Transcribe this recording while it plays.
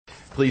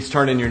Please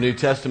turn in your New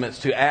Testaments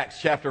to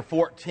Acts chapter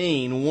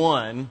 14,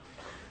 1.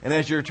 And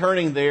as you're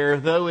turning there,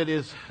 though it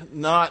is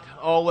not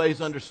always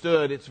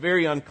understood, it's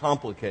very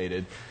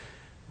uncomplicated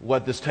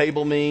what this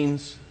table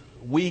means.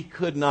 We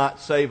could not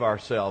save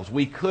ourselves.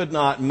 We could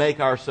not make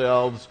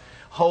ourselves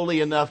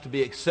holy enough to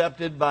be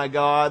accepted by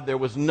God. There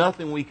was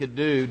nothing we could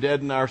do,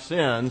 dead in our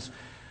sins,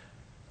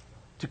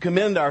 to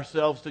commend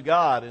ourselves to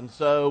God. And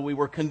so we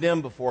were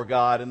condemned before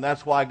God, and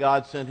that's why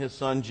God sent His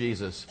Son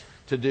Jesus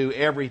to do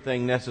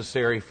everything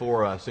necessary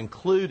for us,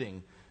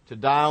 including to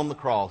die on the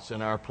cross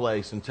in our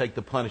place and take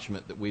the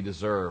punishment that we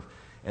deserve.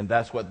 And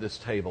that's what this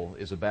table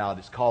is about.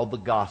 It's called the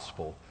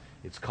gospel.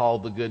 It's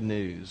called the good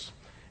news.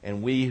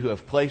 And we who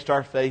have placed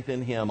our faith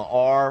in Him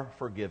are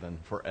forgiven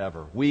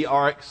forever. We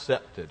are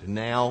accepted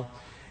now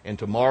and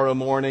tomorrow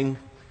morning.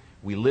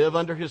 We live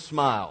under His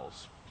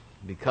smiles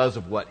because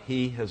of what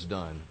He has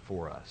done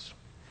for us.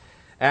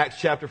 Acts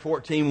chapter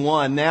 14,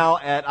 1. Now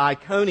at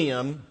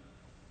Iconium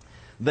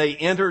they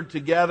entered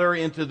together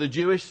into the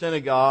Jewish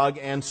synagogue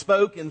and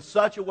spoke in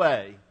such a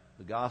way,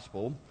 the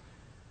gospel,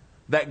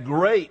 that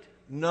great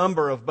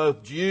number of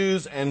both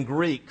Jews and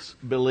Greeks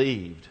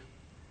believed.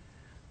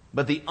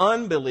 But the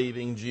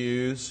unbelieving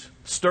Jews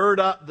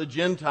stirred up the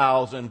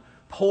Gentiles and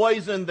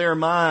poisoned their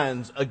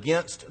minds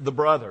against the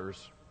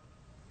brothers.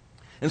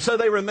 And so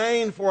they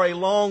remained for a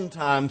long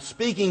time,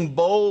 speaking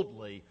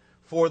boldly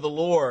for the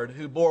Lord,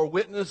 who bore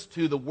witness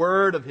to the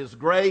word of His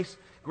grace,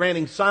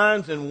 granting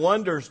signs and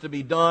wonders to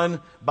be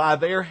done by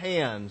their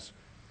hands.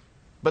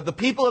 But the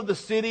people of the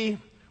city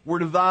were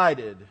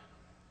divided.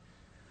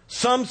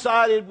 Some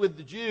sided with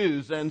the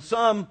Jews and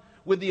some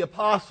with the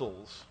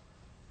apostles.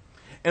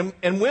 And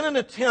when an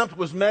attempt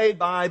was made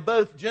by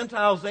both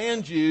Gentiles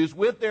and Jews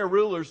with their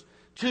rulers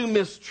to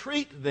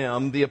mistreat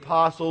them, the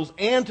apostles,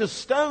 and to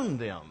stone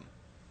them,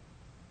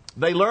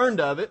 they learned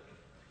of it,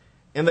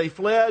 and they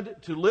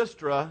fled to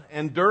Lystra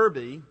and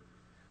Derbe,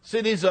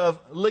 cities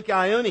of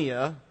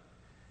Lycaonia,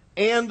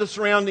 and the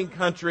surrounding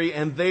country,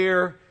 and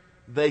there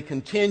they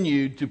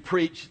continued to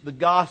preach the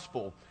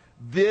gospel.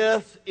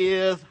 This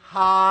is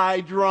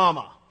high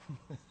drama.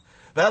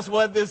 That's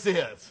what this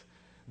is.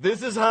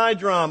 This is high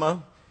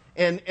drama.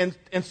 And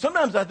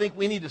sometimes I think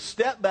we need to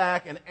step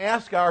back and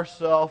ask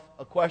ourselves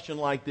a question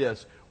like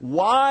this.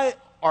 Why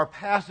are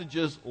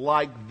passages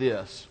like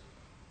this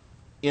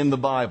in the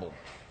Bible?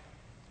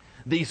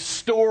 These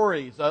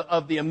stories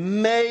of the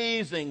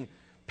amazing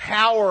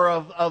power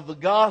of the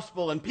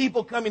gospel and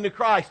people coming to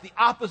Christ, the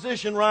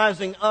opposition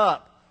rising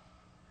up.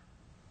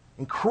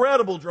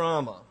 Incredible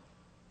drama.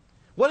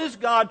 What is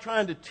God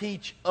trying to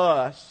teach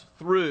us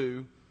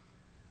through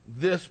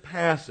this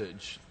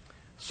passage?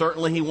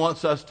 Certainly He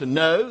wants us to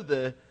know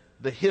the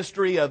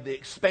history of the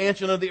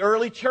expansion of the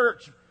early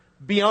church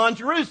beyond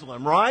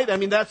Jerusalem, right? I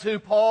mean, that's who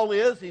Paul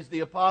is. He's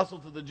the apostle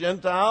to the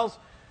Gentiles.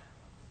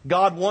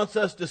 God wants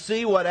us to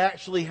see what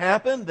actually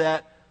happened,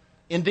 that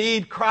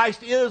indeed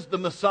Christ is the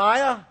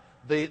Messiah,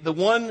 the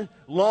one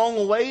long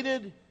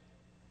awaited,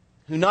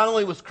 who not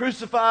only was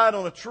crucified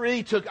on a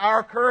tree, took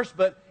our curse,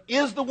 but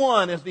is the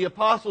one, as the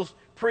apostles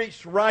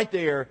preached right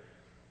there,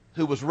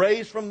 who was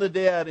raised from the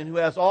dead and who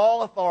has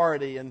all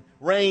authority and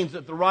reigns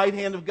at the right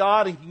hand of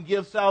God and can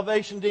give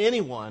salvation to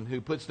anyone who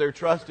puts their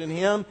trust in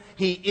Him.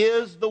 He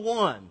is the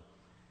one.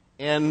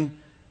 And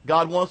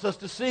God wants us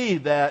to see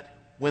that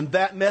when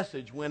that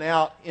message went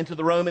out into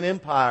the Roman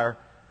Empire,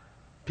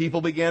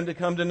 people began to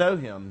come to know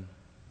Him.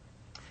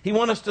 He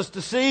wants us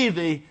to see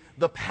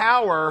the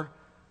power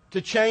to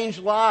change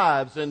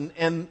lives. And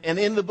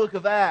in the book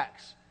of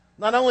Acts,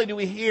 not only do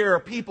we hear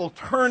people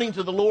turning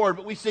to the Lord,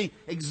 but we see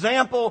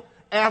example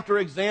after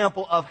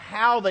example of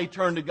how they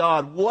turned to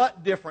God.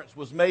 What difference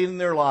was made in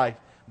their life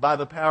by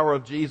the power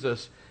of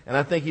Jesus. And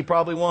I think He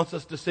probably wants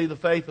us to see the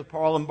faith of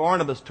Paul and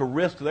Barnabas to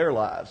risk their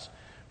lives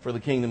for the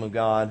kingdom of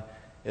God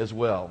as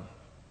well.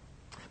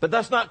 But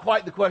that's not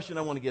quite the question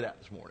I want to get at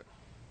this morning.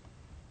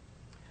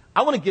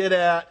 I want to get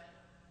at,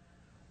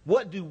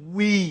 what do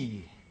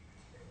we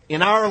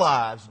in our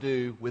lives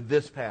do with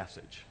this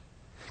passage?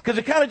 Because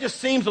it kind of just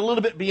seems a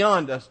little bit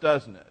beyond us,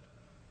 doesn't it?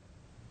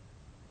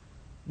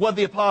 What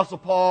the Apostle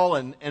Paul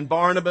and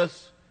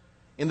Barnabas,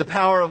 in the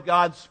power of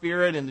God's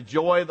Spirit and the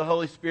joy of the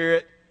Holy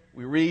Spirit,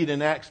 we read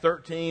in Acts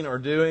 13, are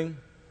doing.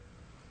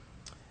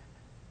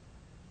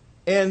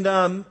 And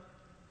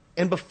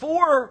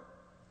before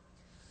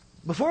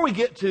we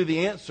get to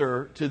the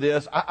answer to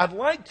this, I'd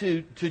like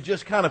to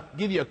just kind of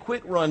give you a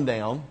quick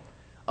rundown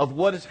of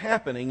what is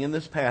happening in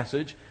this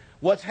passage,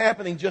 what's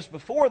happening just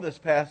before this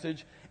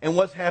passage, and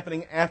what's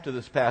happening after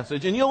this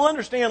passage. And you'll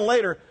understand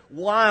later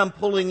why I'm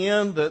pulling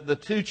in the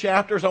two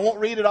chapters. I won't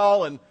read it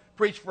all and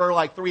preach for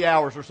like 3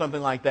 hours or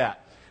something like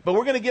that. But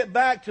we're going to get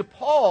back to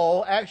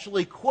Paul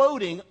actually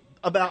quoting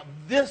about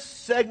this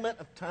segment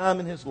of time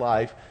in his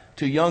life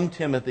to young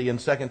Timothy in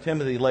 2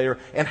 Timothy later,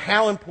 and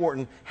how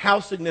important,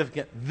 how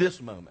significant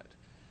this moment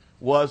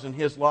was in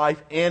his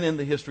life and in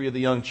the history of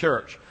the young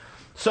church.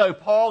 So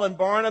Paul and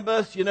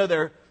Barnabas,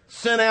 they're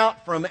sent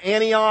out from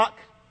Antioch,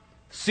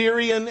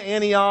 Syrian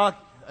Antioch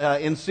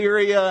in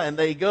Syria, and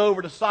they go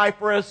over to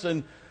Cyprus,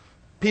 and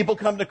people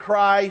come to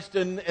Christ,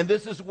 and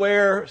this is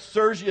where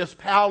Sergius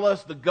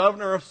Paulus, the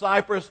governor of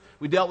Cyprus,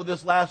 we dealt with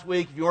this last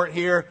week. If you weren't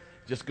here,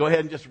 just go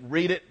ahead and just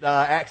read it,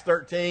 Acts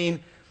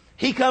 13.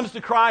 He comes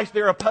to Christ.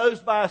 They're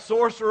opposed by a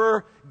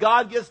sorcerer.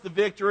 God gets the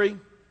victory.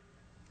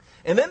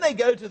 And then they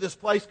go to this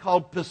place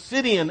called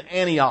Pisidian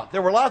Antioch.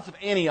 There were lots of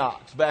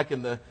Antiochs back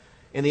in the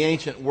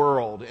ancient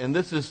world. And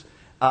this is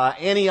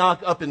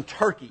Antioch up in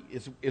Turkey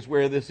is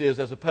where this is,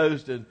 as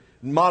opposed to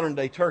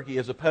modern-day Turkey,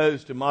 as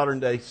opposed to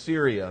modern-day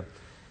Syria.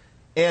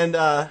 And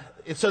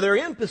so they're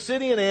in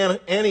Pisidian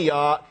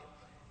Antioch,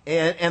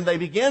 and they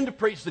begin to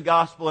preach the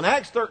gospel. And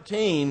Acts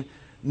 13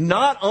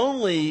 not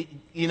only,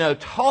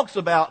 talks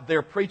about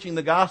their preaching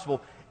the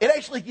gospel, it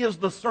actually gives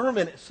the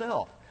sermon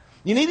itself.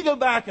 You need to go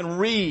back and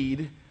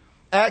read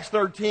Acts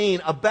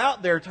 13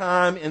 about their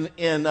time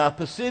in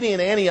Pisidian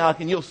Antioch,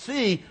 and you'll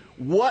see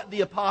what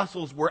the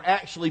apostles were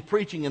actually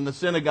preaching in the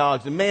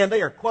synagogues. And man,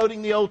 they are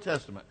quoting the Old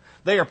Testament.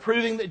 They are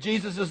proving that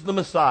Jesus is the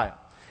Messiah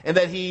and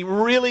that He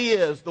really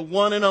is the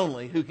one and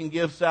only who can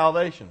give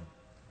salvation.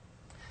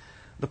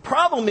 The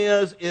problem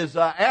is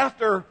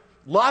after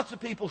lots of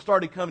people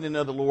started coming to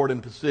know the Lord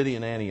in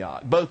Pisidian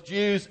Antioch, both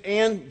Jews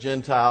and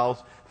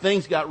Gentiles,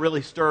 things got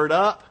really stirred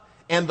up,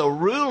 and the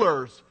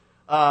rulers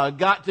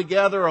got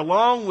together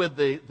along with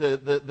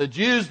the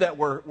Jews that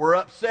were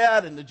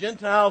upset and the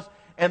Gentiles,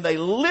 and they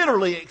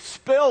literally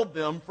expelled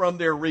them from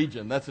their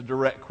region. That's a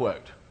direct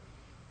quote.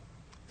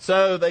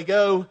 So they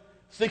go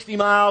 60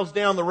 miles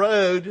down the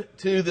road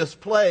to this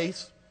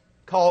place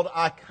called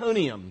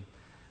Iconium.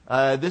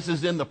 This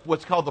is in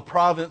what's called the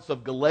province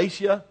of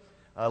Galatia.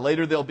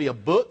 Later there'll be a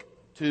book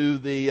to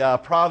the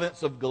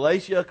province of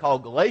Galatia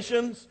called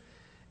Galatians.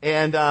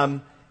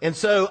 And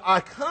so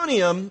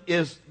Iconium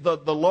is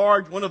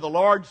one of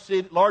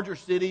the larger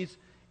cities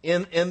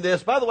in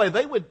this. By the way,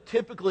 they would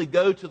typically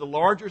go to the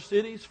larger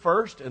cities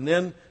first and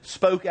then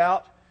spoke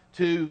out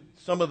to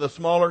some of the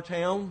smaller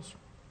towns.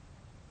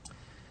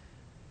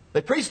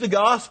 They preached the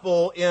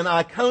gospel in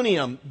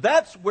Iconium.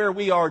 That's where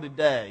we are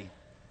today.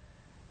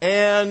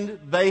 And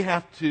they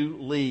have to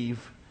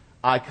leave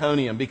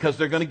Iconium because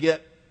they're going to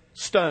get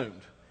stoned,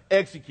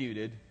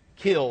 executed,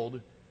 killed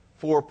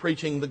for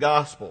preaching the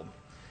gospel.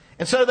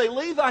 And so they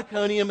leave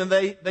Iconium and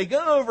they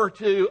go over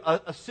to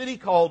a city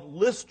called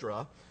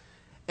Lystra.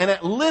 And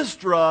at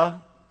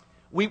Lystra,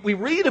 we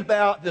read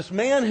about this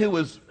man who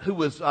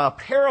was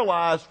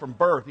paralyzed from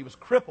birth. He was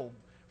crippled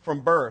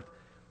from birth.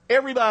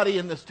 Everybody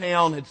in this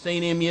town had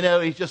seen him.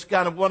 He's just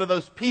kind of one of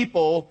those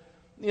people.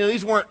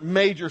 These weren't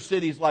major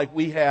cities like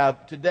we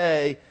have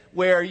today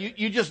where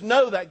you just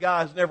know that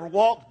guy's never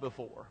walked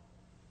before.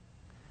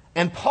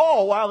 And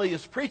Paul, while he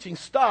is preaching,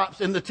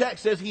 stops, and the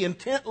text says he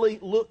intently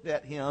looked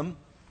at him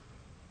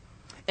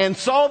and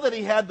saw that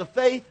he had the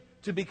faith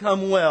to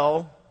become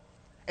well,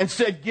 and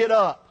said, "Get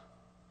up."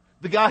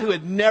 The guy who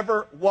had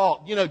never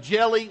walked,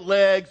 jelly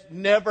legs,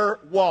 never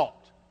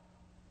walked.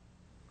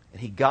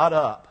 And he got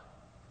up,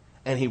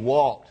 and he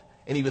walked,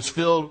 and he was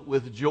filled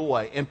with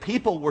joy. And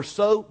people were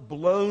so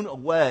blown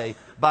away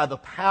by the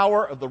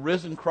power of the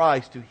risen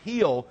Christ to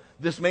heal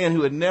this man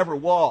who had never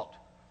walked,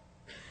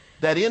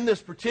 that in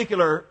this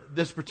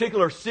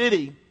particular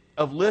city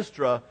of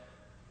Lystra,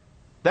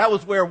 that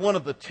was where one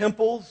of the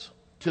temples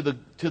to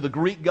the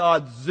Greek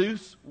god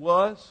Zeus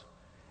was.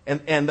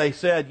 And they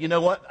said, "You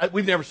know what?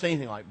 We've never seen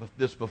anything like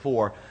this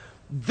before.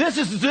 This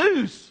is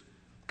Zeus.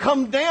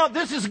 Come down.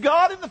 This is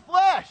God in the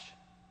flesh."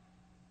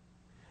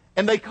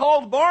 And they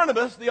called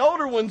Barnabas, the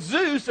older one,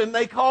 Zeus, and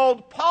they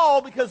called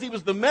Paul, because he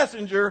was the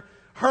messenger,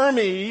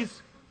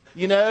 Hermes.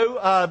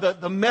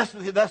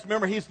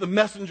 Remember, he's the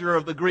messenger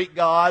of the Greek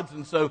gods.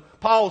 And so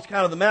Paul's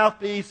kind of the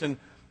mouthpiece,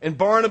 and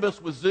Barnabas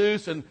was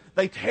Zeus. And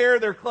they tear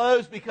their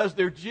clothes because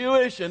they're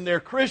Jewish and they're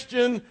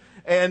Christian,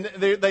 and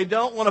they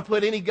don't want to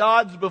put any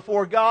gods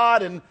before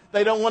God, and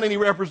they don't want any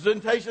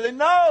representation. They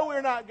know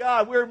we're not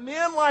God. We're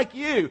men like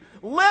you.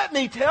 Let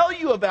me tell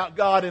you about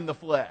God in the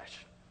flesh.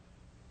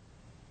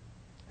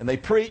 And they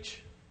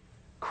preach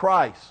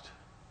Christ,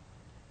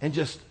 and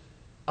just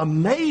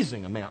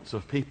amazing amounts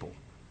of people,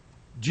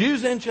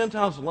 Jews and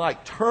Gentiles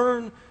alike,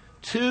 turn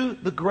to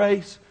the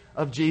grace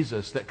of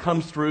Jesus that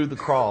comes through the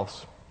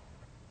cross.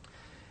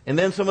 And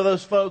then some of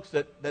those folks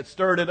that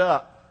stirred it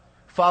up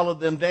followed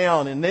them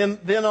down. And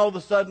then all of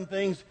a sudden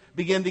things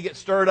begin to get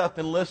stirred up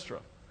in Lystra.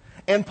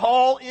 And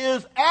Paul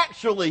is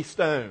actually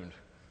stoned.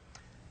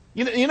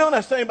 You know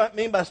what I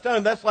mean by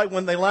stoned? That's like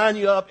when they line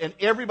you up and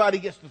everybody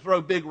gets to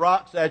throw big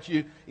rocks at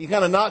you. It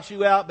kind of knocks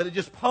you out, but it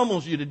just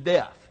pummels you to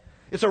death.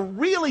 It's a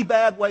really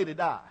bad way to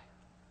die.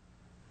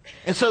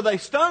 And so they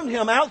stoned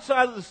him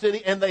outside of the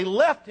city, and they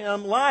left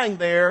him lying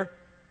there.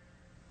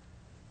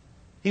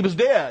 He was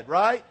dead,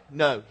 right?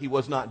 No, he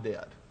was not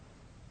dead.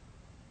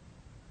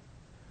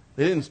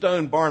 They didn't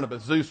stone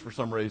Barnabas, Zeus, for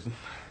some reason.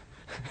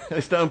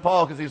 They stoned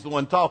Paul because he's the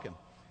one talking.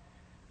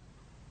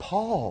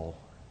 Paul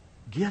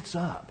gets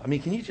up. I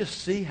mean, can you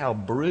just see how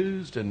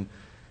bruised and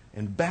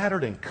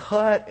battered and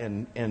cut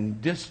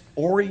and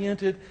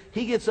disoriented?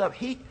 He gets up.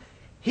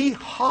 He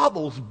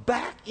hobbles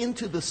back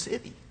into the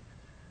city.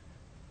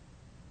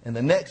 And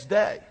the next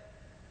day,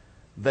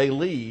 they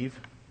leave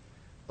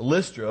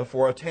Lystra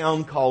for a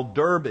town called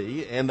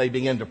Derbe, and they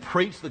began to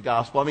preach the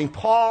gospel. I mean,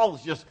 Paul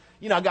is just,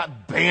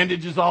 got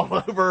bandages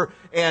all over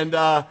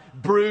and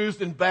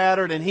bruised and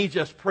battered, and he's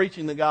just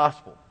preaching the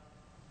gospel.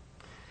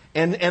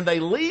 And they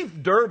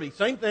leave Derbe,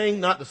 same thing,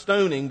 not the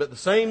stoning, but the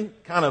same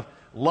kind of,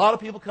 a lot of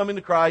people coming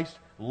to Christ,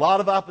 a lot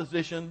of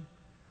opposition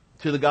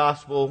to the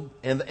gospel,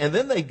 and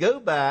then they go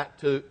back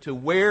to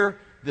where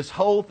this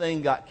whole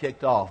thing got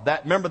kicked off.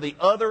 Remember the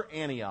other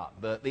Antioch,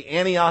 the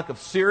Antioch of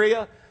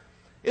Syria?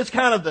 It's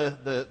kind of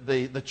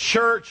the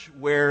church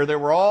where there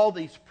were all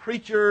these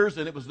preachers,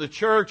 and it was the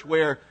church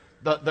where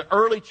the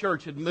early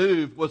church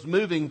was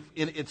moving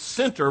in its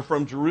center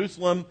from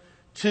Jerusalem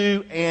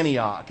to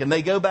Antioch. And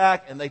they go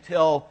back and they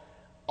tell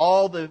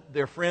all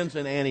their friends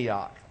in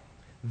Antioch,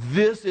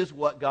 this is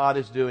what God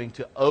is doing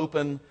to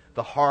open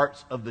the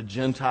hearts of the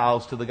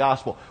Gentiles to the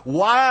gospel.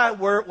 Why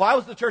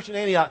was the church in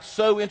Antioch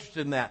so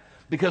interested in that?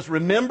 Because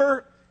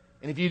remember,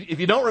 and if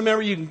you don't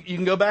remember, you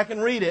can go back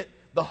and read it,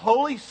 the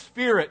Holy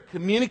Spirit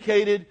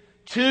communicated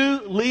to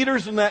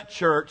leaders in that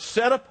church,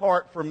 set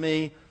apart for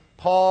me,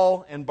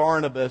 Paul and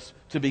Barnabas,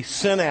 to be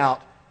sent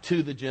out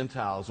to the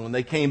Gentiles. When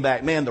they came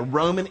back, man, the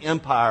Roman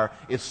Empire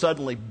is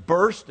suddenly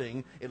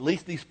bursting, at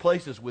least these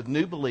places, with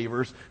new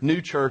believers,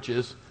 new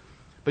churches.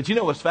 But you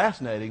know what's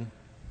fascinating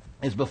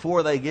is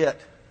before they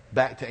get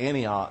back to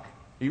Antioch,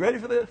 are you ready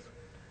for this?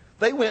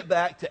 They went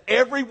back to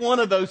every one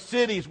of those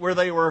cities where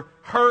they were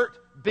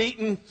hurt,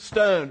 beaten,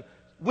 stoned.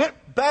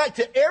 Went back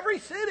to every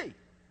city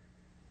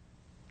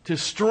to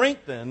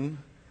strengthen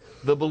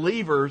the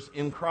believers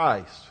in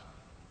Christ.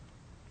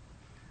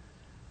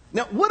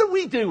 Now, what do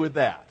we do with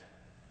that?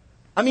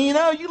 I mean,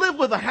 you live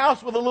with a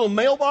house with a little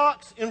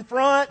mailbox in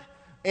front,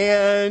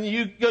 and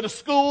you go to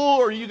school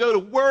or you go to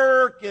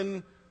work,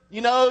 and,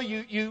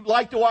 you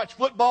like to watch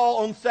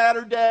football on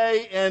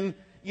Saturday, and,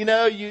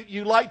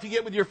 you like to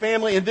get with your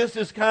family, and this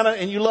is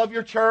and you love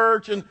your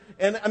church, and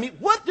I mean,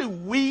 what do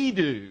we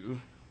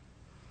do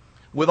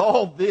with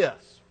all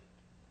this?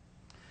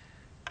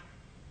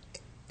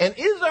 And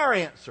is our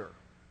answer,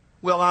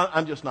 well,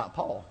 I'm just not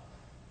Paul?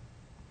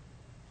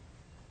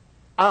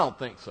 I don't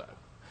think so.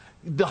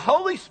 The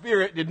Holy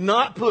Spirit did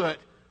not put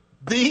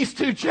these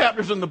 2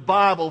 chapters in the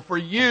Bible for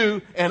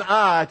you and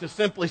I to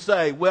simply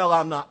say, well,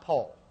 I'm not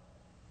Paul.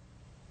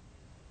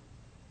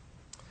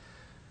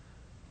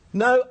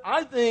 No,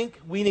 I think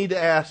we need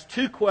to ask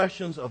 2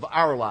 questions of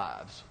our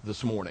lives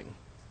this morning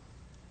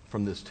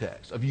from this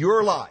text, of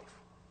your life.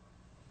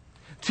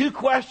 2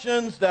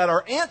 questions that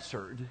are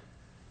answered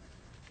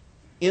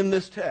in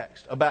this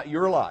text about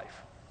your life.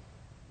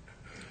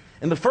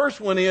 And the first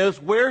one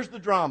is, where's the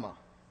drama?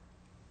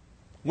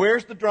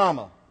 Where's the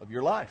drama of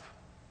your life?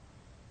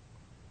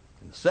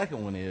 And the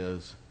second one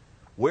is,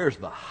 where's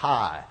the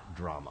high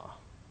drama?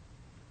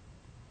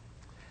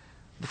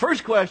 The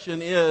first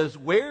question is,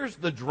 where's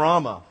the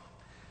drama?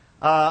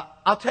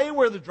 I'll tell you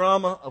where the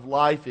drama of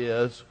life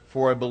is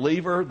for a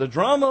believer. The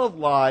drama of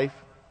life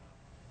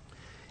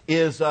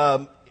is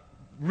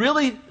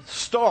really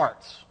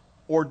starts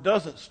or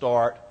doesn't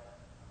start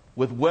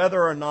with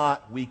whether or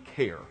not we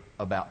care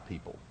about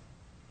people.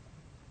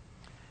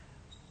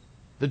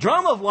 The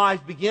drama of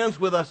life begins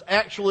with us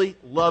actually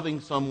loving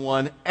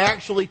someone,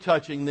 actually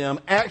touching them,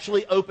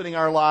 actually opening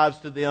our lives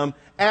to them,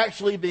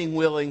 actually being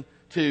willing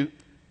to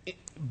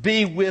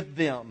be with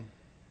them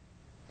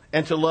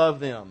and to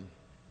love them.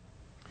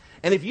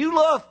 And if you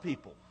love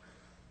people,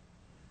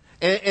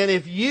 and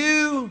if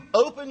you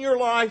open your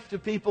life to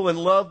people and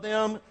love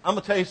them, I'm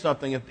going to tell you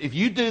something. If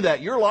you do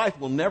that, your life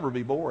will never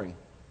be boring.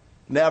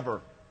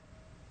 Never.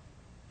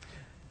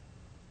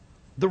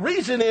 The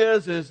reason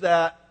is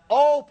that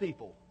all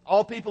people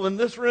in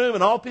this room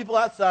and all people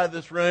outside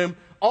this room,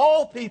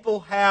 all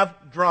people have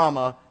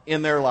drama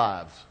in their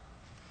lives.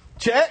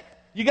 Check.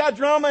 You got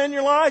drama in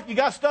your life. You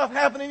got stuff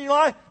happening in your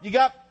life. You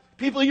got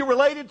people you're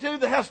related to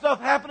that have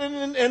stuff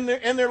happening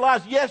in their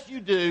lives. Yes, you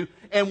do.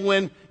 And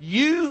when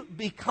you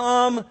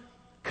become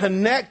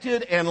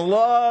connected and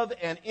loved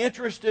and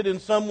interested in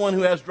someone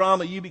who has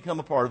drama, you become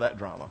a part of that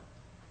drama.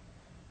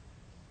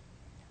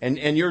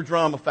 And your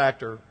drama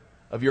factor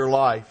of your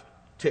life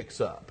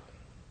ticks up.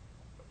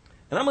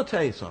 And I'm going to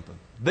tell you something.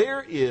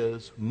 There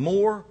is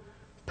more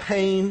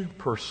pain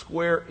per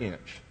square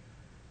inch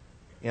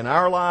in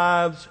our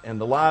lives and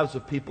the lives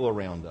of people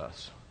around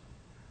us.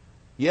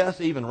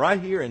 Yes, even right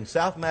here in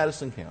South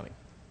Madison County,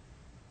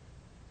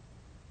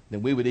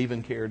 than we would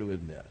even care to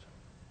admit.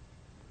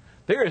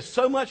 There is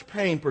so much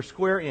pain per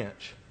square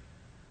inch.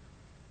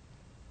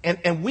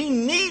 And we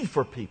need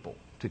for people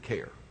to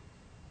care.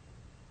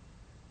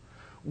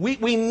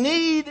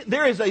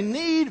 There is a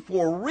need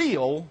for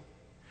real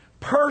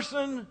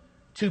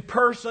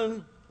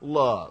person-to-person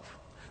love.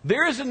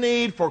 There is a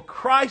need for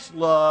Christ's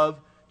love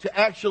to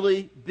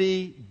actually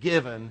be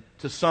given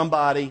to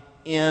somebody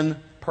in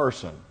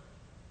person.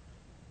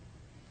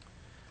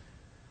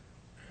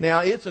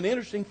 Now, it's an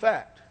interesting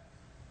fact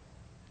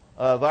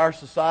of our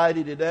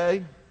society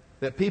today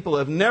that people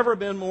have never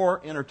been more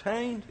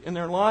entertained in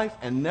their life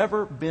and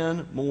never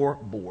been more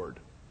bored.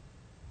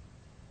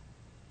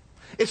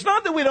 It's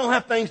not that we don't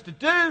have things to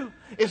do.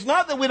 It's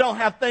not that we don't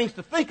have things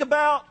to think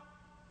about.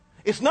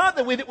 It's not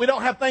that we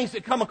don't have things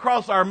that come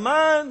across our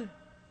mind.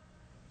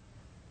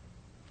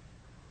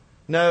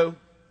 No,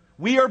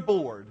 we are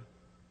bored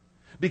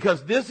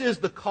because this is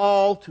the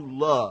call to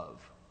love,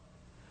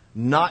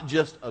 not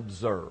just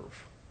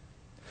observe.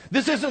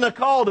 This isn't a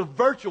call to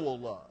virtual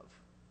love.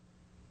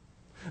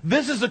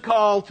 This is a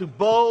call to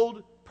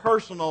bold,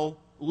 personal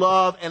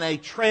love and a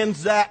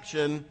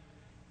transaction,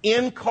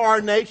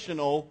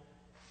 incarnational,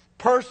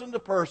 person to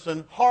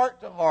person,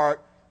 heart to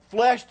heart,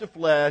 flesh to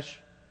flesh,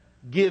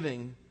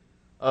 giving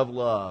of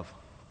love.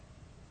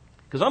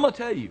 Because I'm going to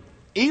tell you,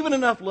 even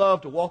enough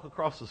love to walk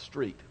across the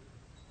street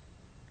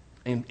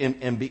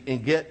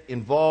and get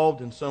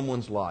involved in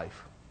someone's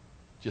life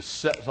just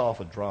sets off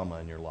a drama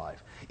in your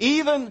life.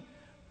 Even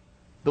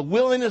the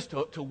willingness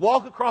to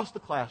walk across the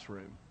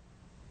classroom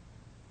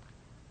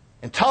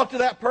and talk to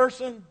that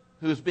person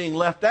who is being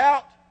left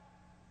out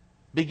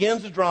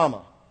begins a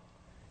drama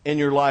in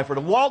your life. Or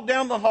to walk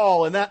down the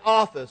hall in that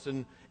office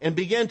and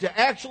begin to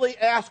actually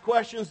ask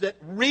questions that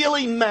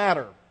really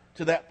matter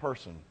to that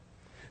person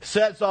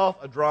sets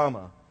off a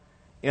drama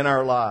in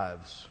our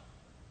lives.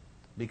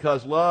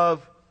 Because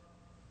love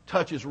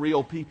touches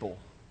real people.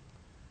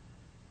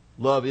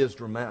 Love is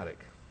dramatic.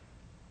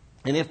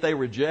 And if they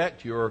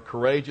reject, you're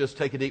courageous,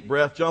 take a deep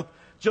breath,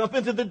 jump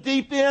into the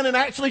deep end and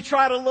actually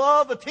try to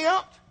love,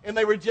 attempt, and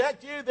they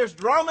reject you. There's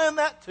drama in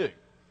that too.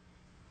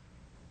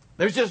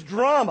 There's just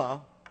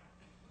drama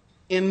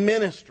in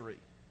ministry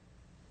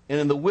and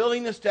in the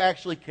willingness to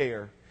actually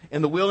care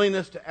and the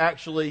willingness to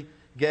actually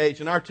gauge.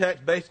 And our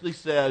text basically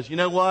says, you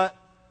know what?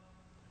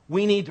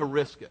 We need to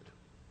risk it.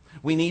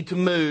 We need to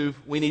move.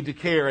 We need to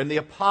care. And the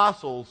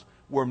apostles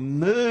were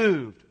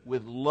moved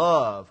with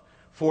love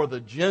for the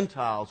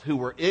Gentiles who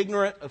were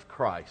ignorant of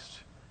Christ,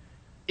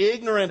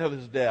 ignorant of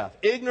His death,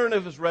 ignorant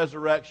of His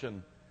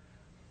resurrection,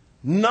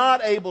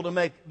 not able to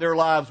make their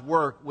lives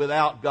work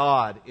without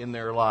God in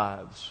their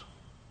lives.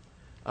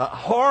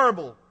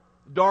 Horrible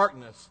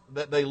darkness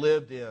that they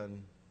lived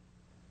in.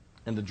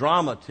 And the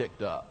drama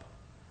ticked up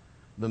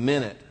the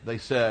minute they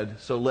said,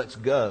 so let's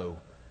go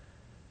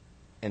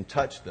and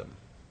touch them.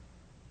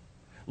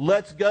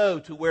 Let's go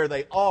to where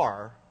they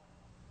are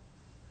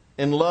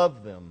and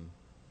love them.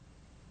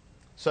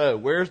 So,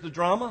 where's the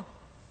drama?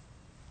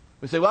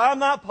 We say, well, I'm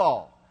not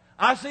Paul.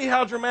 I see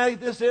how dramatic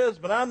this is,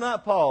 but I'm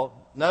not Paul.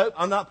 No,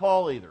 I'm not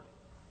Paul either.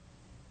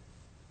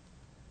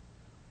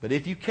 But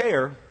if you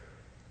care,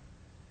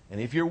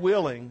 and if you're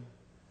willing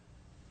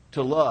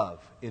to love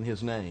in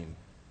His name,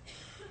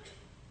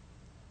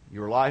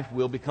 your life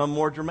will become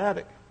more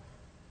dramatic.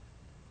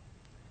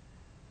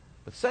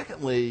 But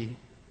secondly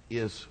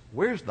is,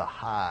 where's the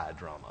high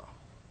drama?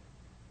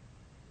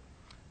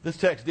 This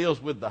text deals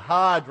with the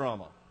high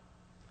drama.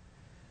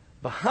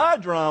 The high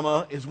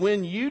drama is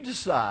when you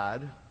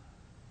decide,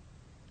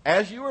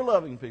 as you are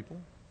loving people,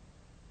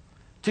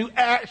 to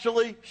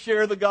actually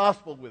share the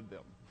gospel with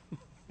them.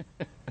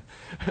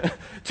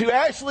 To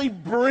actually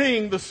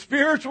bring the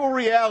spiritual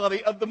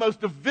reality of the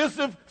most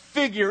divisive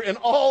figure in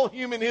all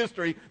human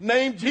history,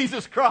 named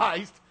Jesus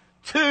Christ,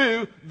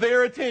 to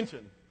their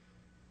attention.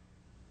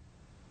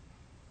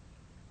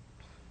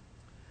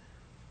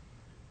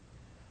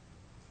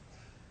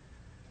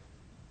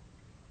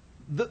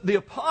 The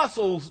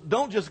apostles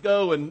don't just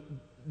go and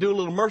do a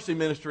little mercy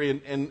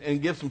ministry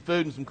and give some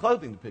food and some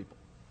clothing to people.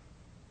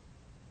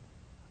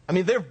 I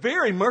mean, they're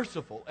very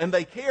merciful, and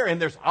they care,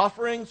 and there's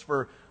offerings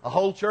for a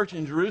whole church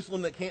in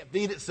Jerusalem that can't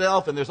feed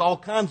itself, and there's all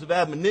kinds of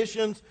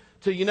admonitions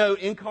to,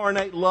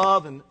 incarnate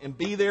love and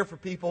be there for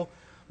people.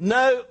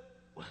 No,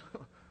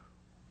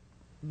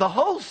 the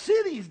whole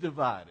city's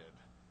divided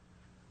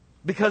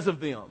because of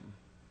them.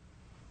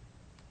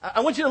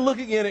 I want you to look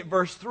again at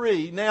verse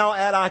 3. Now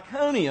at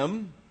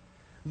Iconium,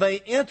 they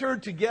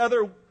entered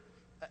together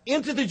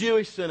into the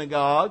Jewish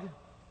synagogue,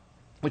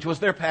 which was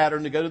their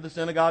pattern, to go to the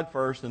synagogue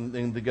first and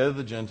then to go to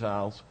the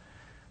Gentiles.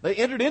 They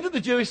entered into the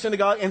Jewish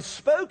synagogue and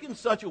spoke in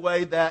such a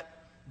way that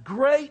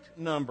great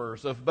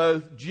numbers of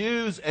both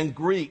Jews and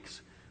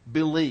Greeks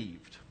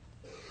believed.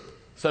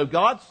 So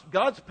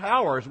God's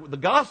power, the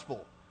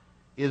gospel,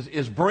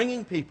 is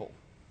bringing people.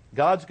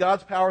 God's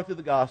power through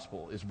the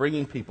gospel is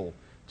bringing people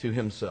to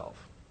Himself.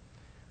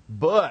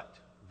 But,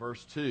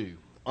 verse 2,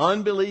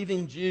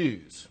 unbelieving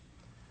Jews,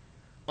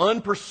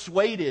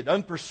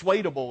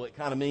 unpersuadable it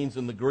kind of means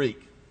in the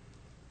Greek.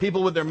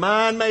 People with their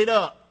mind made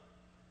up.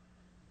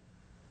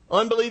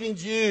 Unbelieving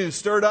Jews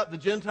stirred up the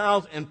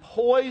Gentiles and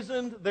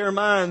poisoned their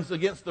minds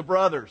against the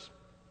brothers.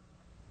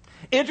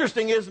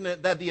 Interesting, isn't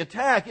it, that the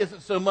attack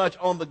isn't so much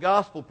on the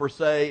gospel per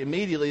se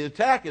immediately. The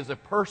attack is a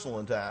personal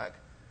attack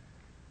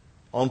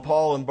on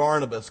Paul and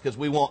Barnabas because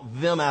we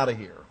want them out of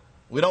here.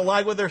 We don't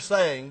like what they're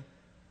saying,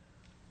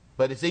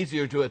 but it's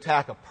easier to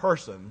attack a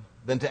person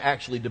than to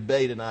actually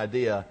debate an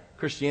idea.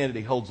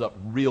 Christianity holds up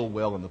real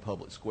well in the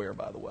public square,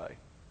 by the way.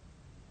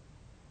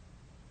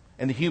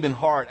 And the human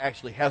heart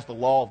actually has the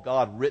law of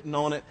God written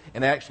on it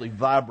and actually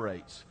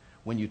vibrates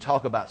when you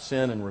talk about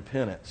sin and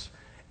repentance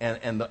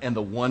and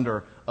the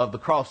wonder of the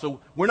cross. So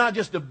we're not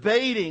just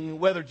debating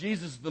whether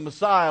Jesus is the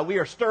Messiah. We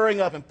are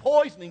stirring up and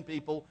poisoning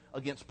people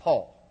against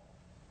Paul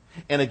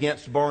and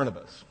against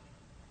Barnabas.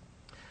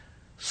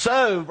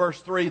 So,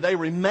 verse 3, they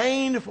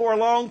remained for a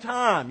long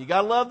time. You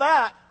got to love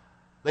that.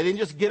 They didn't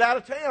just get out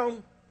of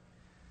town.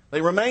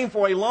 They remained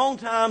for a long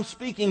time,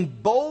 speaking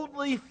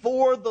boldly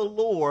for the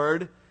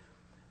Lord,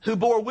 who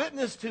bore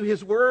witness to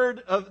his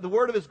word, of the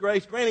word of his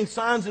grace, granting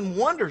signs and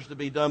wonders to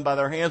be done by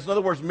their hands. In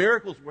other words,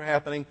 miracles were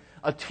happening,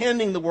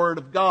 attending the word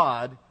of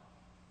God,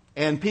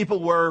 and people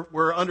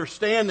were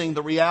understanding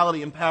the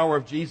reality and power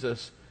of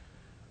Jesus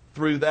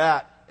through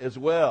that as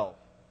well.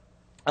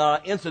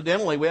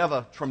 Incidentally, we have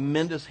a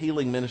tremendous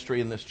healing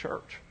ministry in this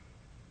church.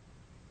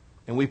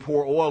 And we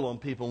pour oil on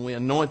people and we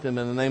anoint them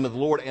in the name of the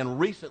Lord. And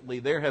recently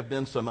there have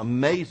been some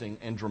amazing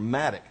and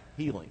dramatic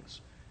healings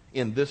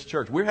in this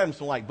church. We're having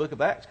some like Book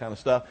of Acts kind of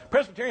stuff.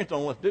 Presbyterians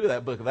don't want to do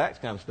that Book of Acts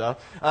kind of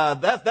stuff.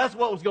 That's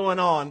what was going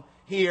on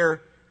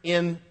here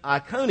in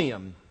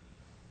Iconium.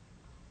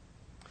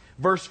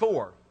 Verse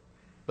 4.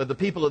 But the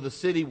people of the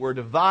city were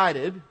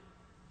divided.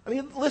 I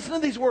mean, listen to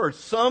these words.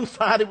 Some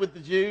sided with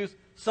the Jews,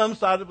 some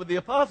sided with the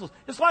apostles.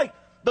 It's like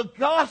the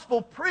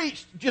gospel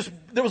preached,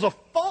 there was a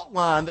fault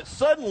line that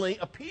suddenly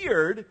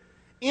appeared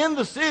in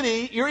the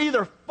city. You're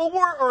either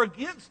for or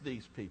against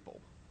these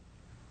people.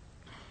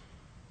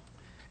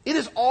 It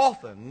is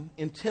often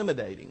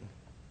intimidating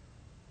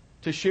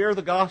to share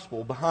the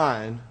gospel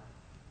behind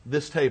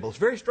this table. It's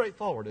very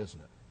straightforward, isn't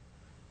it?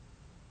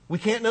 We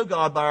can't know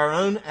God by our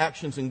own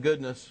actions and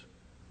goodness.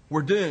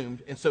 We're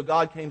doomed, and so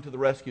God came to the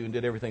rescue and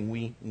did everything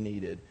we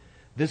needed.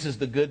 This is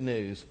the good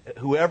news.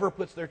 Whoever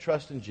puts their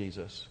trust in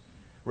Jesus,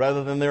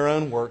 rather than their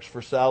own works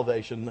for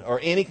salvation or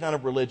any kind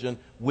of religion,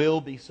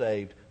 will be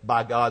saved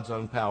by God's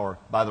own power,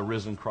 by the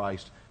risen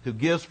Christ, who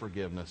gives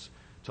forgiveness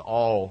to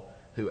all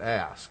who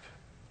ask.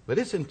 But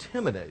it's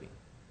intimidating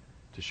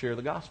to share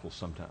the gospel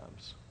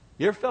sometimes.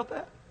 You ever felt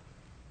that?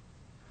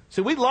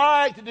 See, we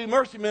like to do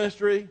mercy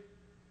ministry.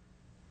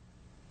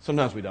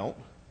 Sometimes we don't.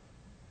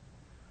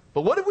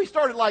 But what if we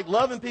started like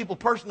loving people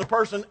person to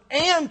person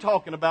and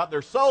talking about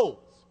their souls?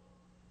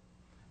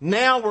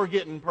 Now we're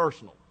getting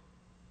personal.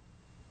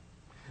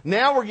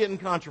 Now we're getting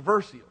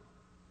controversial.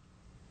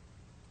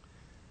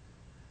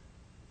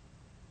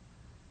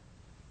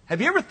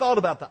 Have you ever thought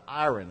about the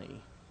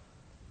irony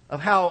of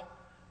how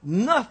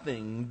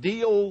nothing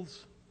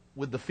deals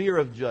with the fear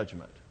of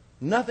judgment,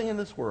 nothing in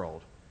this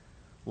world,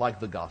 like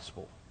the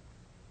gospel?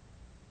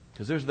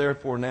 Because there's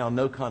therefore now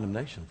no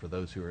condemnation for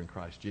those who are in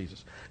Christ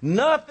Jesus.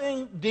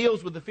 Nothing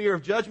deals with the fear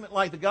of judgment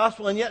like the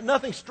gospel, and yet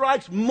nothing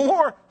strikes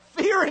more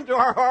fear into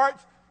our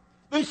hearts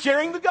than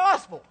sharing the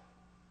gospel,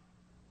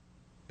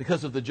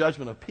 because of the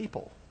judgment of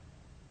people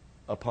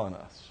upon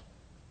us.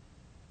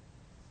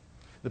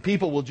 The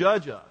people will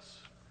judge us.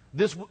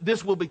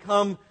 This will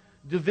become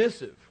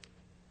divisive,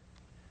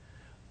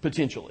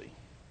 potentially.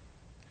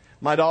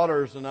 My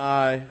daughters and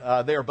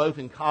I, they are both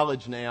in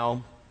college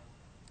now,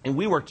 and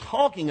we were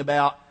talking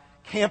about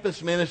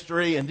campus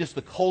ministry and just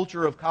the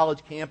culture of college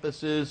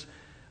campuses,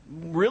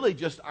 really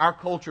just our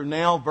culture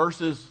now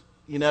versus,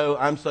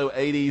 I'm so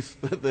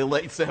 80s, the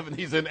late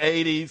 70s and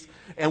 80s,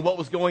 and what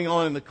was going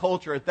on in the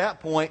culture at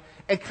that point,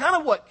 and kind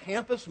of what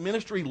campus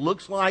ministry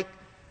looks like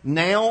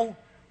now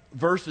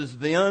versus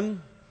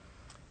then.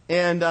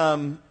 And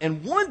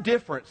one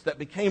difference that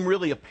became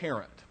really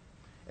apparent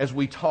as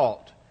we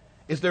talked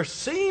is there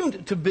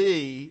seemed to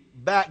be,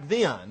 back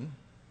then,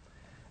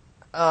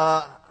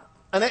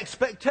 an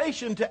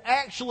expectation to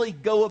actually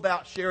go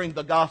about sharing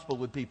the gospel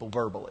with people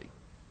verbally.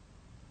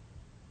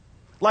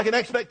 Like an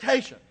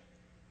expectation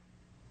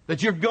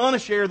that you're going to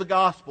share the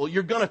gospel,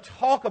 you're going to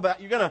talk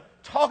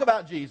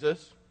about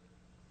Jesus,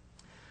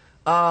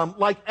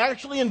 like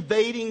actually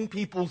invading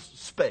people's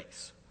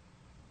space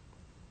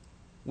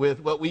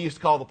with what we used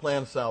to call the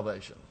plan of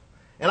salvation.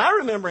 And I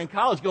remember in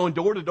college going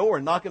door to door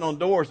and knocking on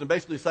doors and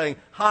basically saying,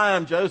 "Hi,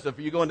 I'm Joseph.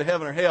 Are you going to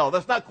heaven or hell?"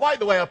 That's not quite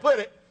the way I put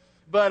it,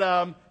 but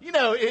in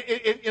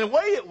a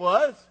way it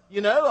was.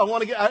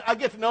 I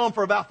get to know them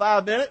for about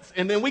 5 minutes,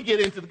 and then we get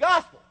into the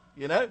gospel.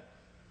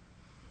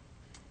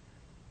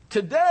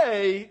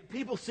 Today,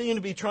 people seem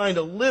to be trying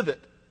to live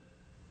it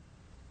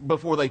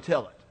before they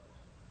tell it.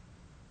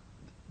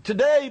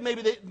 Today,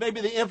 maybe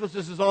the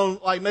emphasis is on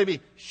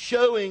maybe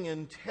showing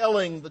and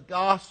telling the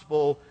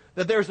gospel,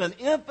 that there's an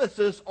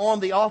emphasis on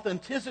the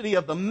authenticity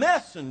of the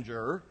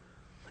messenger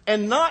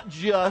and not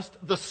just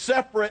the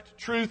separate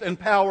truth and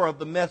power of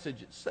the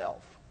message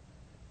itself.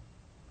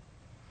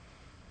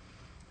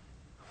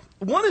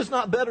 One is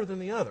not better than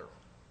the other.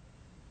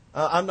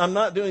 I'm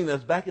not doing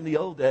this. Back in the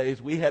old days,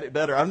 we had it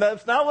better.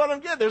 That's not what I'm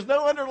getting. There's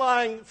no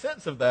underlying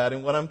sense of that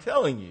in what I'm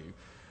telling you.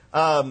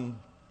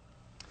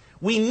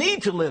 We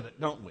need to live it,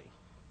 don't we?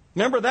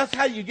 Remember, that's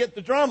how you get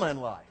the drama in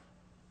life.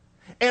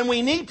 And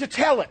we need to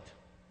tell it.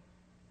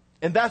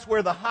 And that's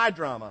where the high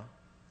drama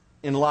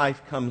in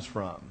life comes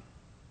from.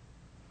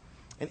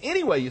 And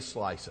any way you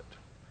slice it,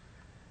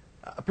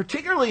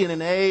 particularly in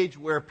an age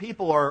where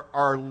people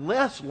are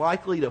less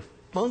likely to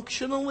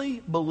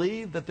functionally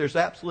believe that there's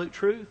absolute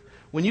truth,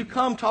 when you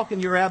come talking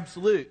your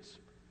absolutes,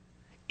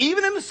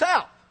 even in the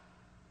South,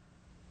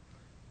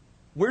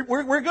 we're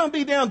going to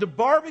be down to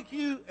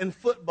barbecue and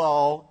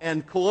football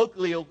and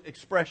colloquial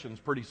expressions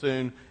pretty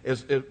soon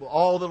is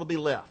all that'll be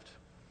left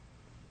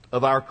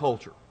of our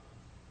culture.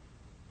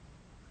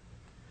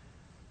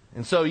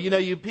 And so,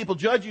 people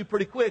judge you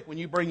pretty quick when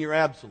you bring your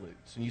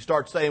absolutes. And you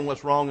start saying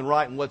what's wrong and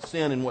right and what's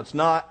sin and what's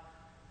not.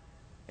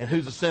 And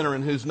who's a sinner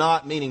and who's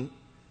not, meaning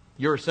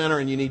you're a sinner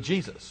and you need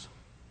Jesus.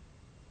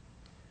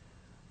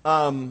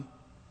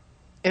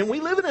 And we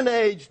live in an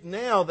age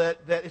now that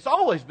it's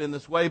always been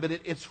this way, but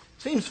it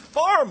seems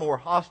far more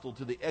hostile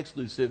to the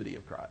exclusivity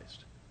of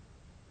Christ.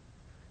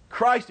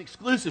 Christ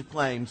exclusive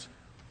claims,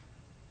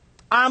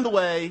 I'm the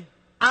way,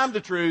 I'm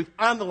the truth,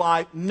 I'm the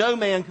life, no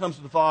man comes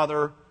to the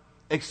Father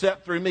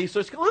except through me. So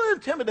it's a little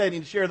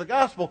intimidating to share the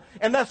gospel,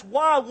 and that's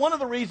why one of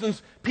the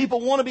reasons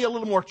people want to be a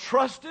little more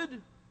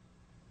trusted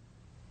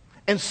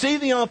and see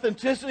the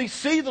authenticity,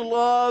 see the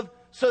love,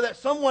 so that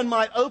someone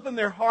might open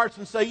their hearts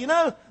and say,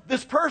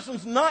 this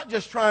person's not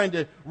just trying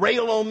to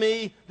rail on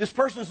me, this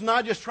person's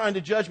not just trying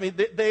to judge me,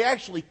 they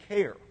actually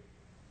care.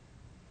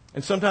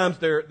 And sometimes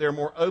they're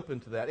more open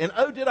to that. And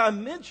did I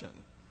mention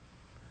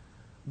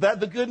that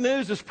the good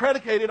news is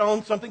predicated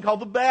on something called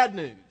the bad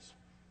news?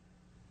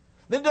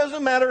 It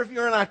doesn't matter if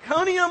you're in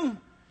Iconium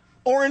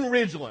or in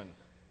Ridgeland.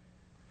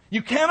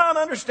 You cannot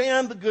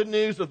understand the good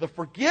news of the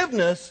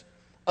forgiveness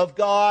of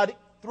God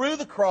through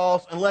the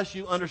cross unless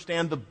you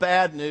understand the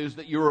bad news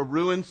that you're a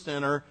ruined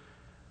sinner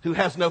who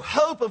has no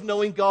hope of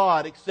knowing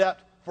God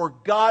except for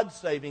God's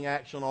saving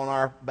action on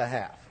our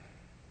behalf.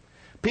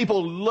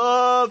 People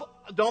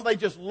don't they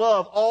just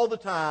love all the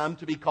time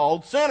to be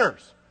called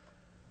sinners?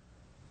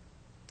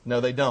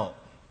 No, they don't.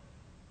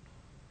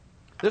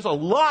 There's a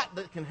lot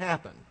that can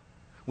happen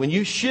when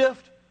you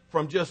shift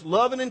from just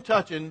loving and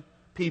touching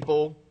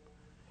people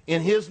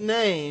in His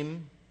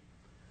name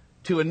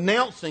to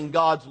announcing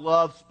God's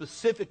love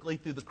specifically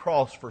through the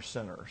cross for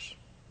sinners.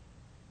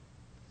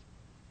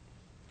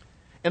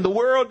 And the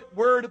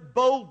word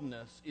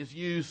boldness is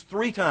used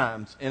 3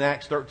 times in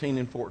Acts 13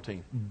 and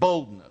 14.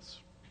 Boldness.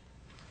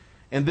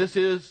 And this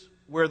is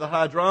where the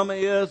high drama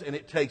is, and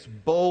it takes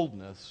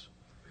boldness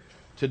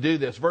to do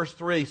this. Verse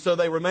 3, so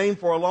they remained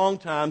for a long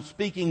time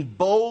speaking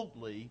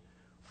boldly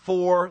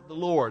for the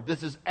Lord.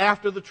 This is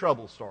after the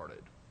trouble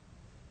started.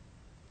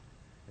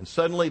 And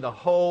suddenly the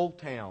whole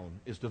town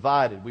is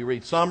divided. We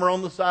read some are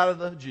on the side of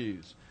the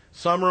Jews,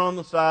 some are on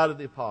the side of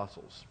the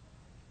apostles.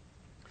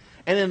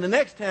 And in the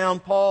next town,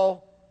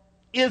 Paul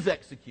is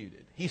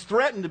executed. He's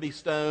threatened to be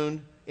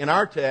stoned in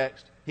our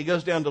text. He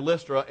goes down to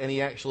Lystra and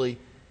he actually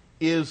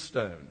is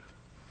stoned.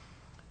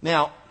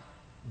 Now,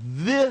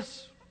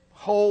 this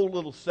whole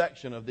little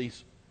section of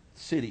these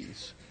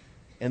cities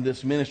and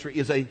this ministry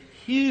is a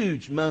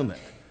huge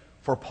moment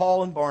for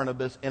Paul and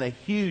Barnabas and a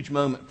huge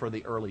moment for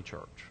the early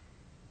church.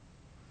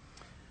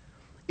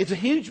 It's a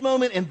huge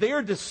moment in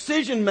their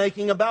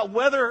decision-making about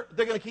whether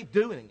they're going to keep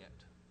doing it.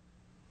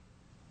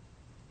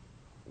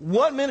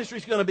 What ministry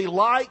is going to be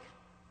like,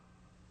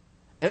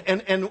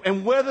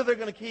 and whether they're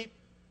going to keep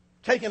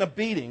taking a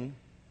beating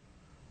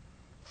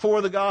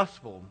for the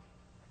gospel.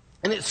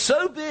 And it's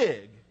so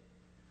big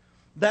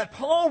that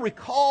Paul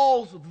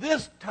recalls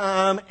this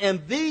time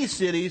and these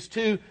cities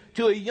to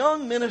a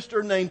young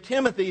minister named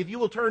Timothy. If you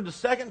will turn to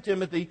 2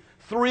 Timothy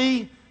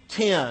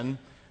 3:10,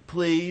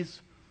 please.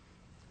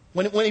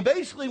 When he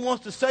basically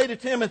wants to say to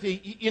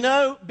Timothy,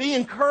 be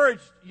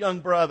encouraged, young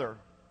brother.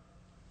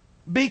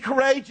 Be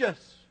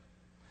courageous.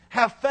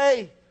 Have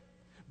faith.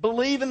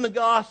 Believe in the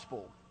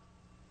gospel.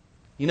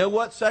 You know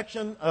what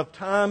section of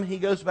time he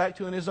goes back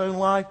to in his own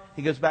life?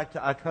 He goes back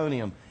to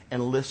Iconium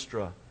and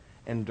Lystra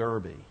and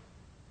Derbe.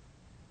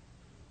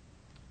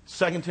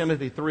 2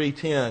 Timothy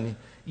 3:10,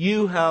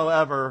 you,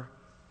 however,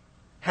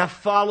 have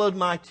followed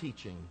my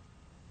teaching.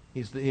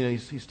 He's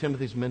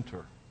Timothy's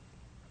mentor.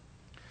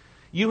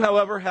 You,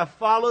 however, have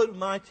followed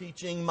my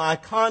teaching, my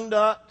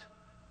conduct,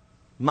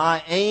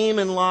 my aim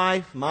in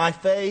life, my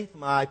faith,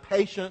 my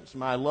patience,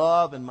 my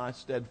love, and my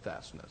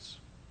steadfastness.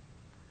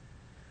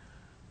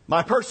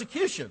 My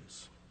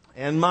persecutions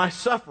and my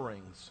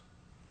sufferings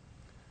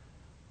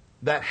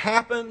that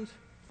happened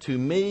to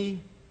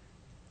me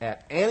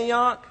at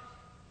Antioch,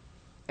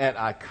 at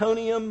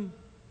Iconium,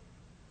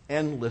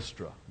 and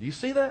Lystra. Do you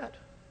see that?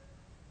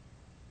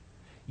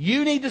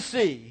 You need to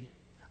see,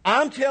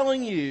 I'm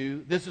telling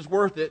you, this is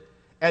worth it,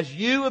 as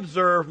you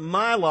observe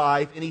my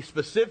life, and he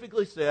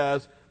specifically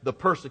says, the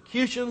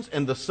persecutions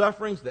and the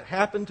sufferings that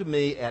happened to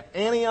me at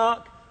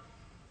Antioch,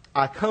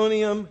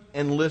 Iconium,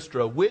 and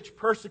Lystra, which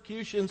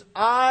persecutions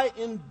I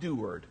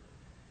endured,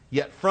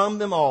 yet from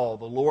them all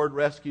the Lord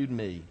rescued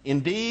me.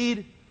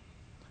 Indeed,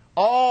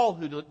 all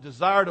who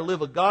desire to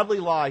live a godly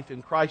life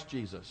in Christ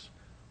Jesus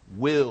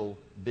will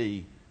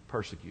be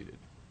persecuted.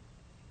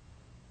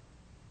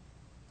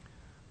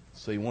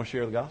 So you want to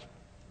share the gospel?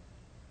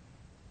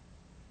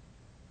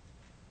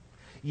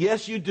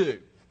 Yes, you do.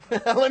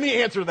 Let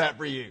me answer that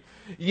for you.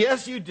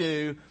 Yes, you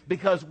do,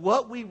 because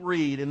what we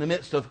read in the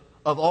midst of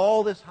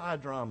all this high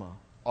drama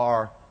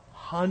are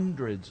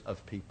hundreds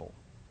of people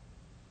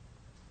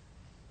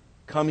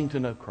coming to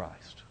know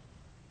Christ.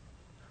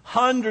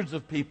 Hundreds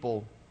of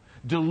people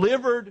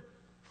delivered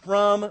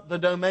from the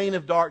domain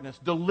of darkness,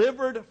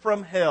 delivered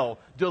from hell,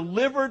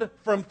 delivered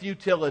from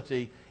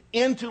futility,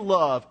 into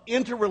love,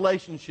 into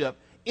relationship,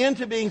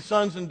 into being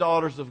sons and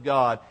daughters of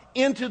God,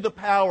 into the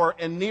power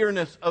and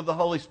nearness of the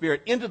Holy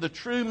Spirit, into the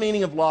true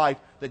meaning of life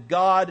that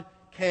God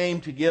came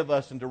to give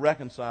us and to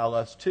reconcile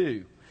us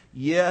to.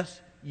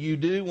 Yes, you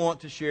do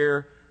want to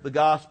share the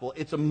gospel.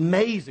 It's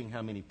amazing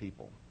how many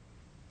people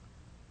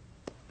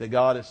that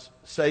God is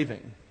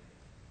saving,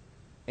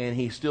 and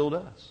He still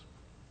does.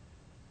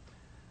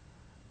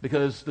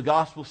 Because the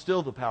gospel is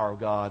still the power of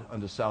God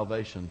unto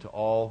salvation to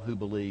all who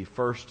believe,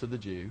 first to the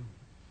Jew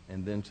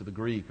and then to the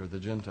Greek or the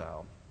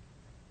Gentile.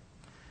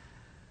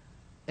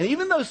 And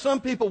even though some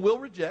people will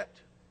reject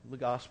the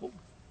gospel,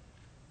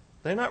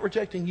 they're not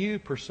rejecting you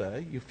per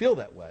se. You feel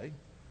that way.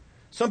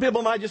 Some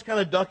people might just kind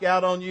of duck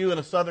out on you in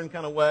a southern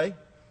kind of way.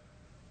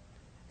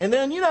 And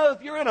then,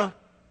 if you're in a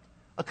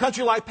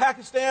country like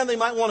Pakistan, they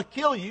might want to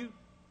kill you.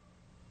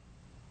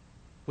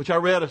 Which I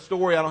read a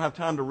story, I don't have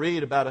time to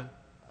read, about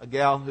a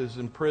gal who's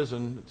in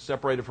prison,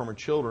 separated from her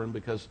children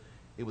because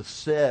it was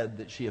said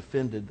that she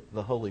offended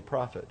the Holy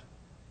Prophet.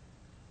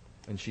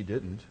 And she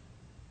didn't.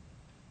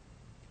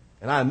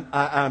 And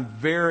I'm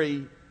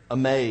very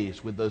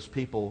amazed with those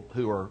people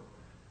who are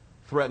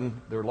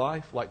threatening their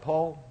life, like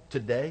Paul,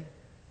 today,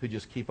 who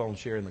just keep on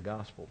sharing the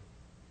gospel.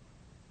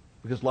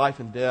 Because life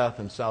and death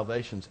and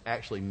salvation is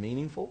actually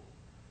meaningful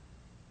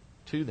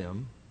to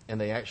them, and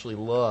they actually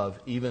love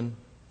even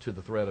to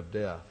the threat of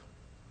death.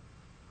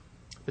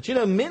 But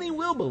many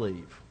will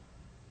believe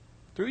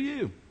through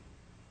you.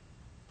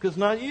 Because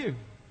not you.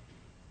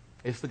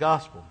 It's the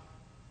gospel.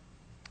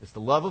 It's the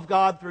love of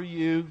God through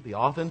you, the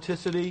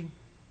authenticity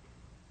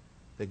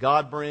that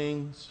God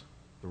brings,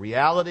 the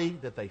reality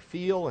that they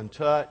feel and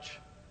touch,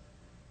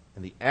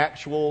 and the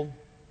actual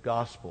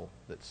gospel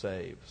that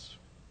saves.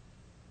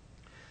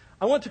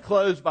 I want to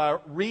close by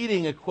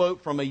reading a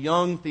quote from a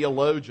young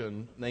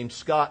theologian named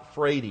Scott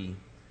Frady,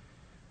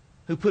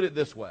 who put it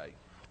this way: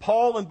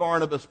 Paul and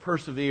Barnabas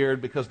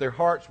persevered because their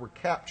hearts were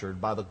captured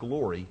by the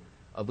glory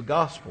of the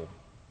gospel.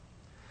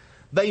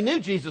 They knew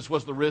Jesus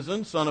was the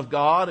risen Son of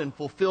God and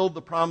fulfilled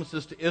the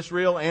promises to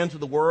Israel and to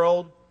the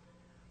world.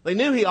 They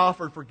knew He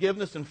offered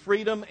forgiveness and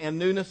freedom and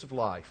newness of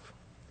life.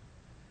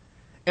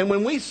 And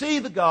when we see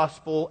the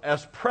gospel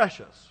as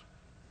precious,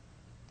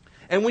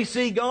 and we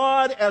see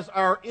God as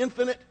our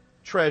infinite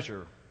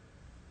treasure,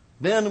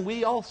 then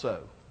we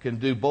also can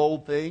do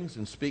bold things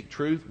and speak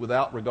truth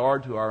without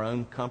regard to our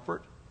own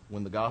comfort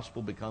when the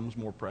gospel becomes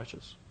more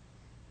precious.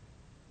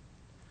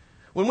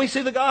 When we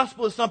see the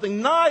gospel as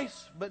something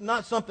nice but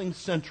not something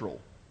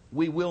central,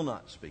 we will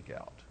not speak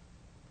out.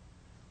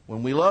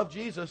 When we love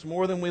Jesus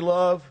more than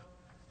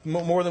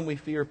we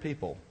fear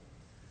people,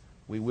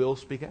 we will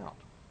speak out.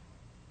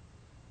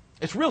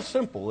 It's real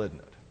simple, isn't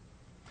it?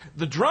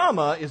 The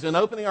drama is in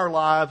opening our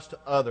lives to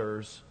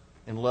others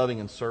and loving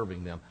and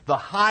serving them. The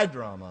high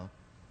drama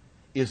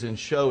is in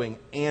showing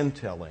and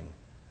telling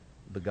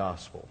the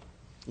gospel.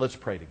 Let's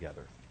pray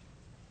together.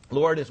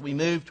 Lord, as we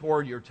move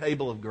toward your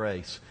table of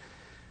grace,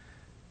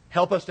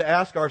 help us to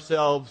ask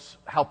ourselves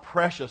how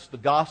precious the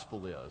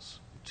gospel is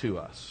to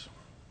us.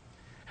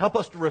 Help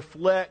us to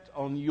reflect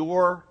on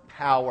your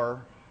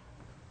power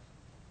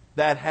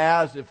that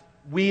has,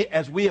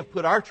 as we have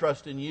put our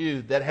trust in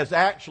you, that has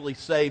actually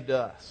saved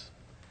us.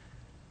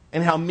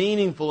 And how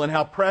meaningful and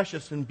how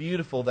precious and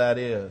beautiful that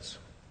is.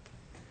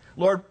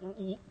 Lord,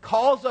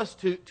 cause us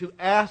to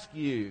ask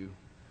you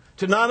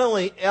to not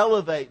only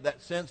elevate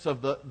that sense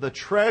of the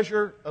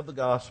treasure of the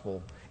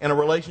gospel and a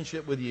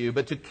relationship with you,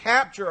 but to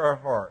capture our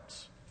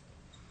hearts,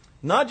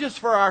 not just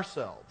for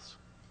ourselves,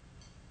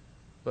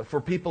 but for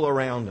people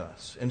around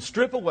us, and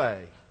strip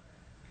away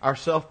our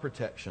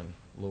self-protection,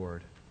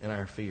 Lord, and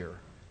our fear,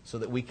 so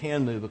that we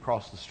can move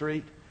across the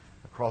street,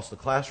 across the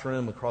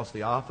classroom, across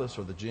the office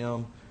or the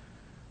gym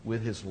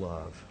with His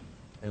love.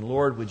 And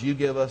Lord, would you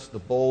give us the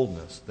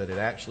boldness that it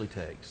actually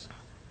takes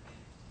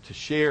to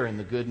share in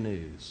the good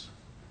news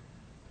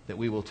that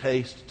we will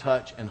taste,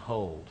 touch, and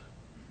hold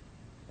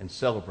and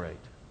celebrate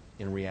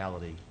in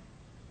reality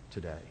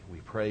today.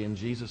 We pray in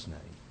Jesus' name.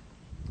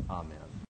 Amen.